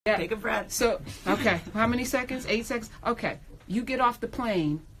Yeah. Take a breath. So, okay, how many seconds? 8 seconds? Okay, you get off the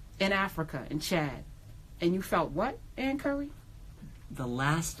plane in Africa, in Chad, and you felt what, Ann Curry? The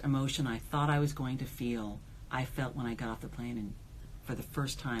last emotion I thought I was going to feel, I felt when I got off the plane, and for the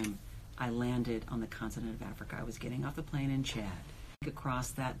first time, I landed on the continent of Africa. I was getting off the plane in Chad, across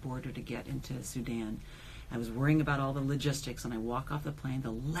that border to get into Sudan. I was worrying about all the logistics, and I walk off the plane.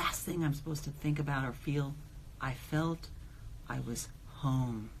 The last thing I'm supposed to think about or feel, I felt I was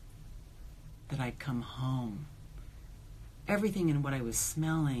home, that I'd come home. Everything in what I was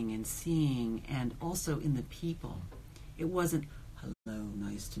smelling and seeing, and also in the people. It wasn't, hello,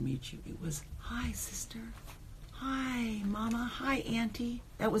 nice to meet you. It was, hi, sister. Hi, mama. Hi, auntie.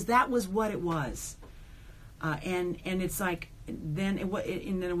 That was what it was. And it's like, then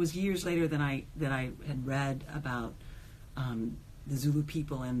it was years later that I had read about the Zulu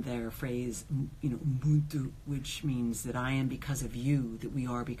people and their phrase, Ubuntu, which means that I am because of you, that we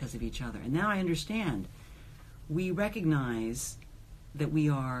are because of each other. And now I understand. We recognize that we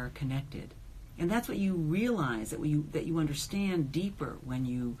are connected, and that's what you realize, that you understand deeper when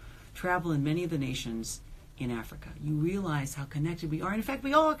you travel in many of the nations in Africa. You realize how connected we are. And in fact,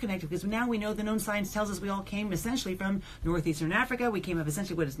 we all are connected, because now we know the known science tells us we all came essentially from northeastern Africa. We came up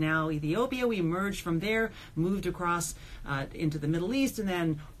essentially what is now Ethiopia. We emerged from there, moved across into the Middle East, and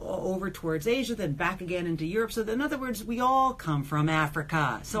then over towards Asia, then back again into Europe. So in other words, we all come from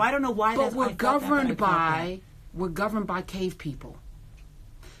Africa. So I don't know why but we're governed by cave people.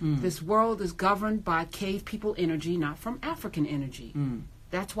 This world is governed by cave people energy, not from African energy.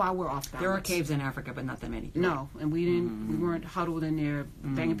 That's why we're off balance. There are caves in Africa, but not that many. No, and we weren't huddled in there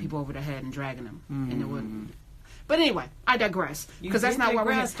banging people over the head and dragging them in the wood. But anyway, I digress, because that's not what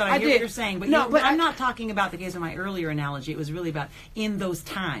we're here. But I hear what you're saying. But I'm not talking about the case of my earlier analogy. It was really about in those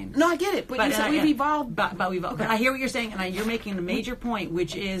times. No, I get it. But you said we've evolved. But we've evolved. Okay. But I hear what you're saying, and you're making a major point,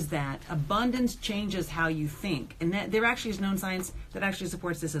 which is that abundance changes how you think. And that there actually is known science that actually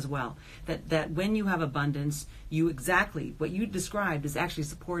supports this as well. That when you have abundance, exactly what you described is actually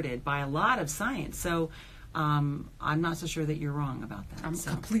supported by a lot of science. So I'm not so sure that you're wrong about that. I'm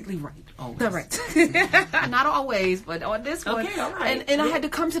completely right. Always. Correct. Not always, but on this one. Okay, all right. And I had to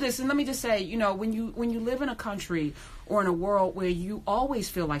come to this, and let me just say, when you live in a country or in a world where you always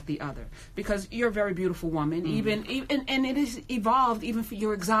feel like the other, because you're a very beautiful woman, even and it has evolved even for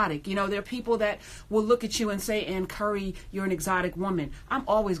your exotic. There are people that will look at you and say, Ann Curry, you're an exotic woman. I'm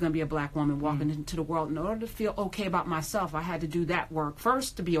always going to be a black woman walking into the world. In order to feel okay about myself, I had to do that work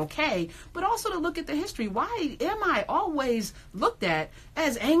first to be okay, but also to look at the history. Why am I always looked at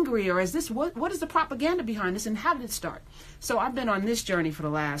as angry or as this? What is the propaganda behind this, and how did it start? So I've been on this journey for the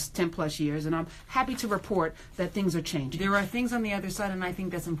last 10 plus years, and I'm happy to report that things are changing. There are things on the other side, and I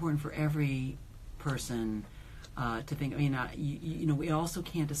think that's important for every person to think. I mean, we also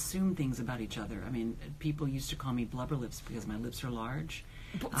can't assume things about each other. I mean, people used to call me blubber lips because my lips are large.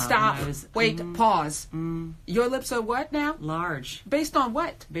 Stop. Pause. Your lips are what now? Large. Based on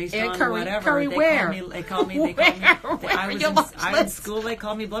what? Based Ann on Curry, whatever. Curry where? They call me. I was in school. They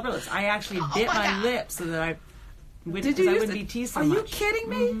called me blubber lips. I actually bit my lips so that I wouldn't be teased so much. Are you kidding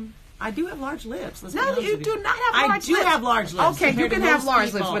me? I do have large lips. No, you do not have large lips. I do have large lips. Okay, you can have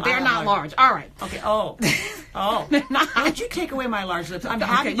large lips, but they're not large. All right. Okay. Oh. Don't you take away my large lips? I'm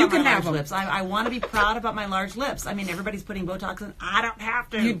happy you about can my have large lips. I want to be proud about my large lips. I mean, everybody's putting Botox in. I don't have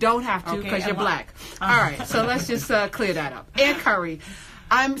to. You don't have to because you're black. All right, so let's just clear that up. Ann Curry,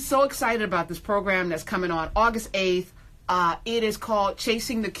 I'm so excited about this program that's coming on August 8th. It is called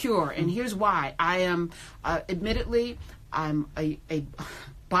Chasing the Cure, and here's why. I am, admittedly, I'm a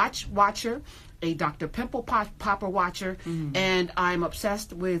botch watcher, a Dr. Pimple Popper watcher, and I'm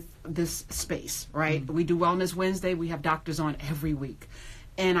obsessed with this space, right? We do Wellness Wednesday. We have doctors on every week.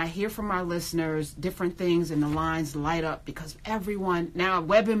 And I hear from our listeners different things, and the lines light up because everyone, now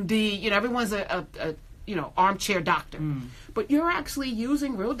WebMD, everyone's a armchair doctor. But you're actually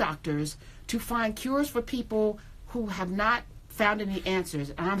using real doctors to find cures for people who have not found any answers.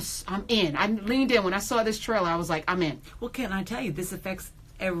 And I'm in. I leaned in. When I saw this trailer, I was like, I'm in. Well, can I tell you, this affects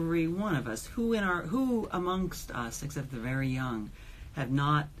every one of us. Who amongst us, except the very young, have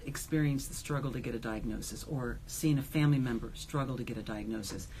not experienced the struggle to get a diagnosis or seen a family member struggle to get a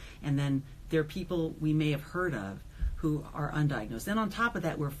diagnosis? And then there are people we may have heard of who are undiagnosed. And on top of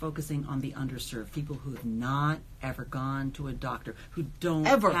that, we're focusing on the underserved, people who have not ever gone to a doctor, who don't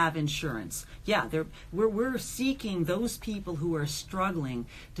have insurance. Yeah, we're seeking those people who are struggling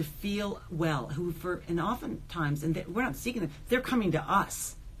to feel well, and oftentimes, we're not seeking them, they're coming to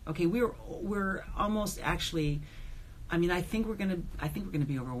us. Okay, we're almost actually I mean, I think we're going to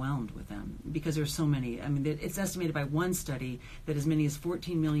be overwhelmed with them because there's so many. I mean, it's estimated by one study that as many as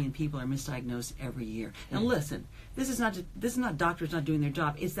 14 million people are misdiagnosed every year. Now, listen, this is not doctors not doing their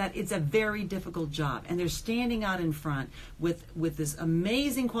job. It's that it's a very difficult job, and they're standing out in front with this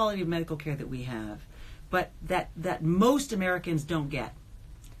amazing quality of medical care that we have, but that most Americans don't get.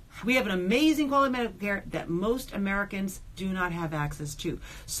 We have an amazing quality of medical care that most Americans do not have access to.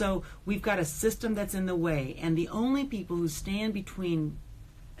 So we've got a system that's in the way, and the only people who stand between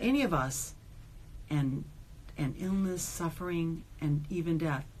any of us and illness, suffering, and even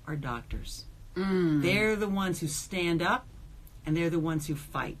death are doctors. They're the ones who stand up, and they're the ones who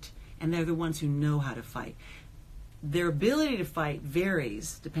fight, and they're the ones who know how to fight. Their ability to fight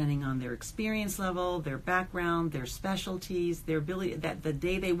varies depending on their experience level, their background, their specialties, their ability, that the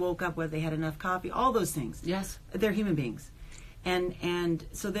day they woke up, whether they had enough coffee, all those things. Yes. They're human beings. And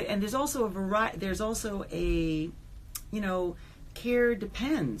so there's also a variety, there's also a, care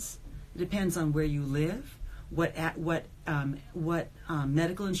depends. It depends on where you live, what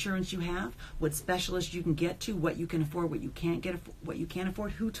medical insurance you have, what specialists you can get to, what you can afford, what you can't get, what you can't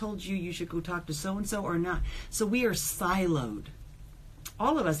afford, who told you should go talk to so-and-so or not. So we are siloed.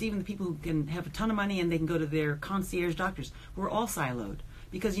 All of us, even the people who can have a ton of money and they can go to their concierge doctors, we're all siloed.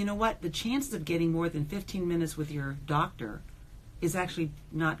 Because you know what? The chances of getting more than 15 minutes with your doctor is actually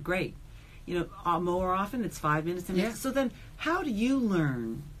not great. More often it's 5 minutes. Yeah. So then how do you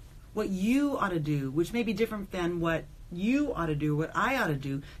learn what you ought to do, which may be different than what you ought to do, what I ought to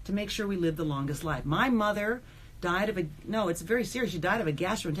do, to make sure we live the longest life? My mother died of it's very serious. She died of a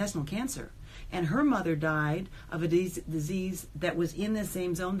gastrointestinal cancer. And her mother died of a disease that was in the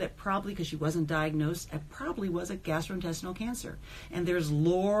same zone that probably, because she wasn't diagnosed, it probably was a gastrointestinal cancer. And there's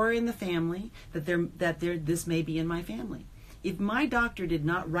lore in the family that this may be in my family. If my doctor did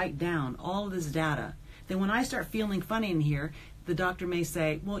not write down all of this data, then when I start feeling funny in here, the doctor may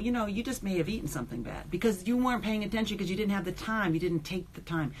say, well, you just may have eaten something bad because you weren't paying attention because you didn't have the time. You didn't take the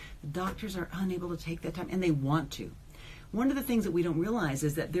time. The doctors are unable to take that time, and they want to. One of the things that we don't realize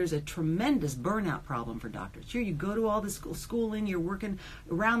is that there's a tremendous burnout problem for doctors. Here you go to all this schooling, you're working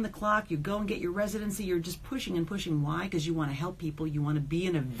around the clock, you go and get your residency, you're just pushing and pushing. Why? Because you want to help people. You want to be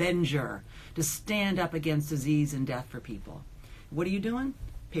an avenger, to stand up against disease and death for people. What are you doing?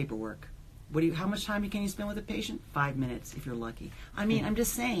 Paperwork. How much time can you spend with a patient? 5 minutes, if you're lucky. I mean, I'm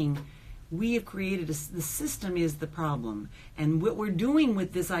just saying, we have created the system is the problem. And what we're doing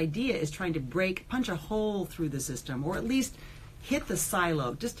with this idea is trying to punch a hole through the system, or at least hit the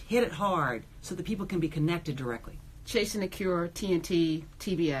silo, just hit it hard so that people can be connected directly. Chasing the Cure, TNT,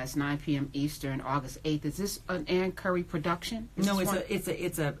 TBS, 9 p.m. Eastern, August 8th. Is this an Ann Curry production? No,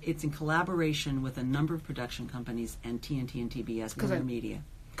 it's in collaboration with a number of production companies and TNT and TBS, Warner Media.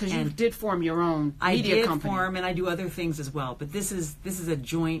 Because you did form your own media company. I did form, and I do other things as well. But this is a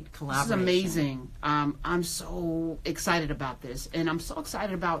joint collaboration. This is amazing. I'm so excited about this, and I'm so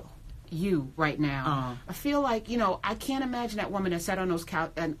excited about you right now. I feel like I can't imagine that woman that sat on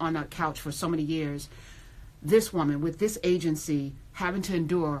a couch for so many years. This woman with this agency having to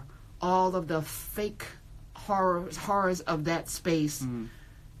endure all of the fake horrors of that space,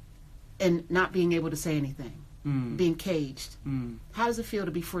 and not being able to say anything. Being caged. How does it feel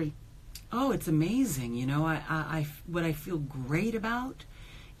to be free? Oh, it's amazing. What I feel great about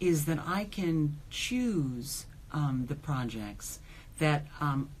is that I can choose the projects that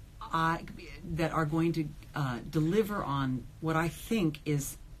are going to deliver on what I think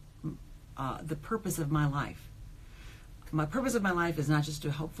is the purpose of my life. My purpose of my life is not just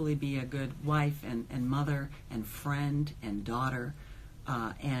to hopefully be a good wife and mother and friend and daughter,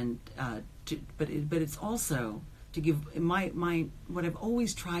 but it's also to give what I've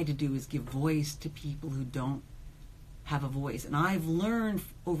always tried to do is give voice to people who don't have a voice. And I've learned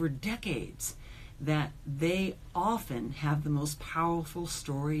over decades that they often have the most powerful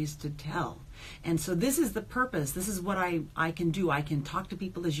stories to tell. And so this is the purpose. This is what I can do. I can talk to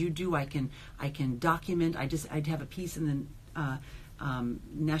people as you do. I can document. I'd have a piece in the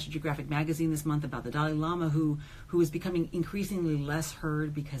National Geographic magazine this month about the Dalai Lama who is becoming increasingly less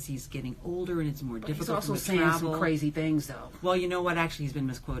heard because he's getting older and it's more difficult he's also to saying travel. some crazy things, though. Well, you know what? Actually, he's been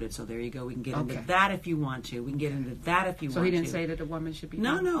misquoted, so there you go. We can get into that if you want to. We can get into that if you want to. So he didn't say that a woman should be...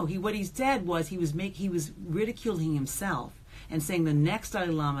 No. What he said was he was ridiculing himself and saying the next Dalai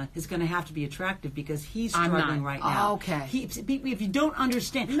Lama is going to have to be attractive because he's struggling right now. Okay. If you don't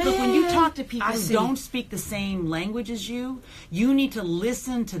understand... Look, when you talk to people who don't speak the same language as you need to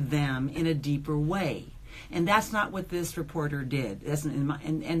listen to them in a deeper way. And that's not what this reporter did. That's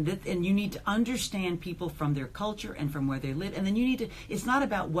and you need to understand people from their culture and from where they live. And then you need to, it's not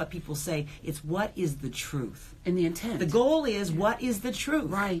about what people say, it's what is the truth. And the intent. The goal is what is the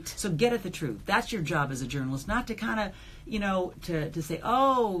truth. Right. So get at the truth. That's your job as a journalist, not to kind of, to say,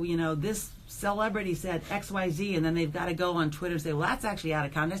 oh, this celebrity said XYZ, and then they've got to go on Twitter and say, well, that's actually out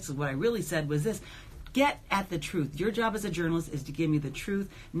of context, because what I really said was this. Get at the truth. Your job as a journalist is to give me the truth,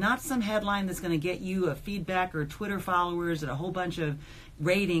 not some headline that's going to get you a feedback or Twitter followers and a whole bunch of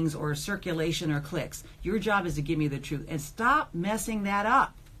ratings or circulation or clicks. Your job is to give me the truth, and stop messing that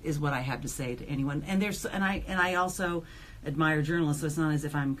up, is what I have to say to anyone. And I also admire journalists, so it's not as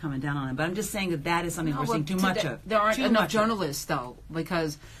if I'm coming down on them, but I'm just saying that is something we're seeing too much of. There aren't enough journalists, though,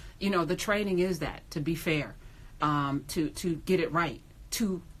 because the training is that, to be fair, to get it right,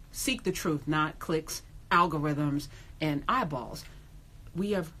 to seek the truth, not clicks, algorithms, and eyeballs.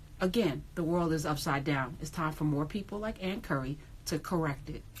 We have, again, the world is upside down. It's time for more people like Ann Curry to correct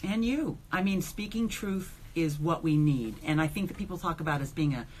it. And you. I mean, speaking truth is what we need. And I think that people talk about us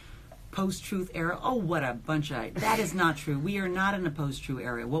being a post-truth era. Oh, what a bunch of... That is not true. We are not in a post-truth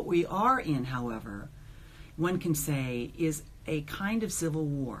era. What we are in, however, one can say, is a kind of civil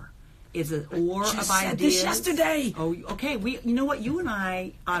war. It's a war of ideas. Said this yesterday. Oh, okay. You know what? You and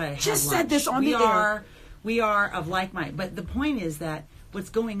I ought to have just lunch. Said this on the air. We are of like mind. But the point is that what's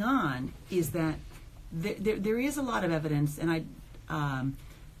going on is that there is a lot of evidence, and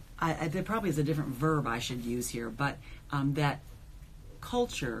there probably is a different verb I should use here, but that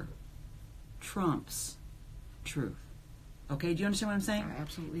culture trumps truth. Okay? Do you understand what I'm saying? I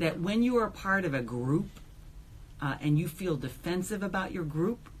absolutely. That when you are part of a group and you feel defensive about your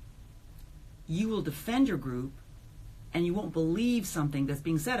group, you will defend your group, and you won't believe something that's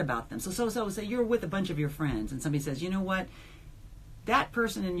being said about them. So say you're with a bunch of your friends, and somebody says, you know what, that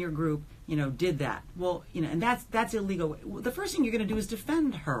person in your group, did that. Well, and that's illegal. The first thing you're going to do is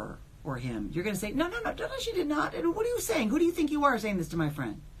defend her or him. You're going to say, no, she did not. And what are you saying? Who do you think you are saying this to my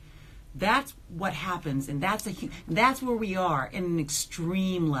friend? That's what happens, and that's where we are in an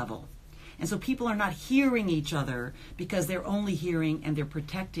extreme level. And so people are not hearing each other because they're only hearing and they're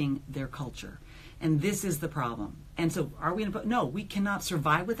protecting their culture. And this is the problem. And so are we no, we cannot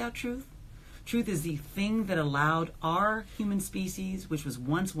survive without truth. Truth is the thing that allowed our human species, which was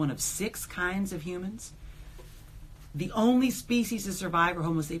once one of 6 kinds of humans, the only species to survive are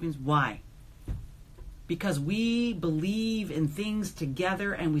Homo sapiens. Why? Because we believe in things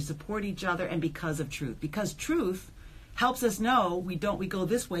together and we support each other, and because of truth. Because truth helps us know we go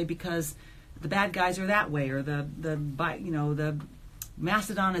this way because the bad guys are that way, or the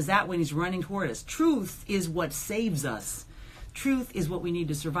mastodon is that way and he's running toward us. Truth is what saves us. Truth is what we need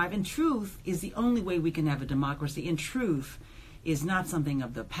to survive, and truth is the only way we can have a democracy. And truth is not something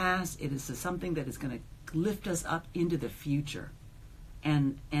of the past. It is something that is going to lift us up into the future.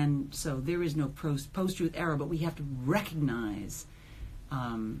 And so there is no post-truth era, but we have to recognize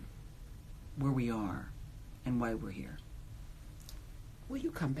where we are and why we're here. Will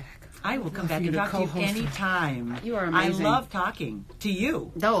you come back? I will come back and talk to you anytime. You are amazing. I love talking to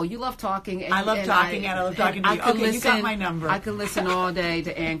you. No, you love talking. And, I love talking and I love talking to you. Okay, you got my number. I could listen all day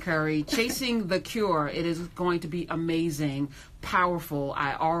to Ann Curry. Chasing the Cure. It is going to be amazing, powerful.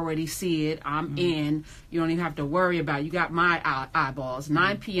 I already see it. I'm in. You don't even have to worry about it. You got my eyeballs.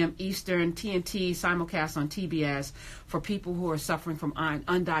 9 p.m. Eastern, TNT, simulcast on TBS for people who are suffering from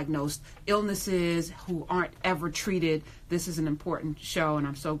undiagnosed illnesses, who aren't ever treated. This is an important show, and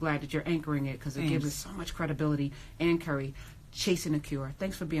I'm so glad that you're anchoring it because it gives us so much credibility. Ann Curry, Chasing the Cure.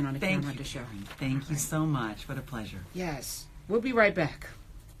 Thanks for being on the camera at the show. Thank you so much. What a pleasure. Yes. We'll be right back.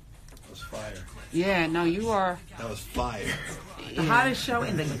 That was fire. Yeah, no, you are. That was fire. The hottest show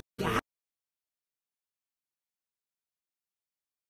in the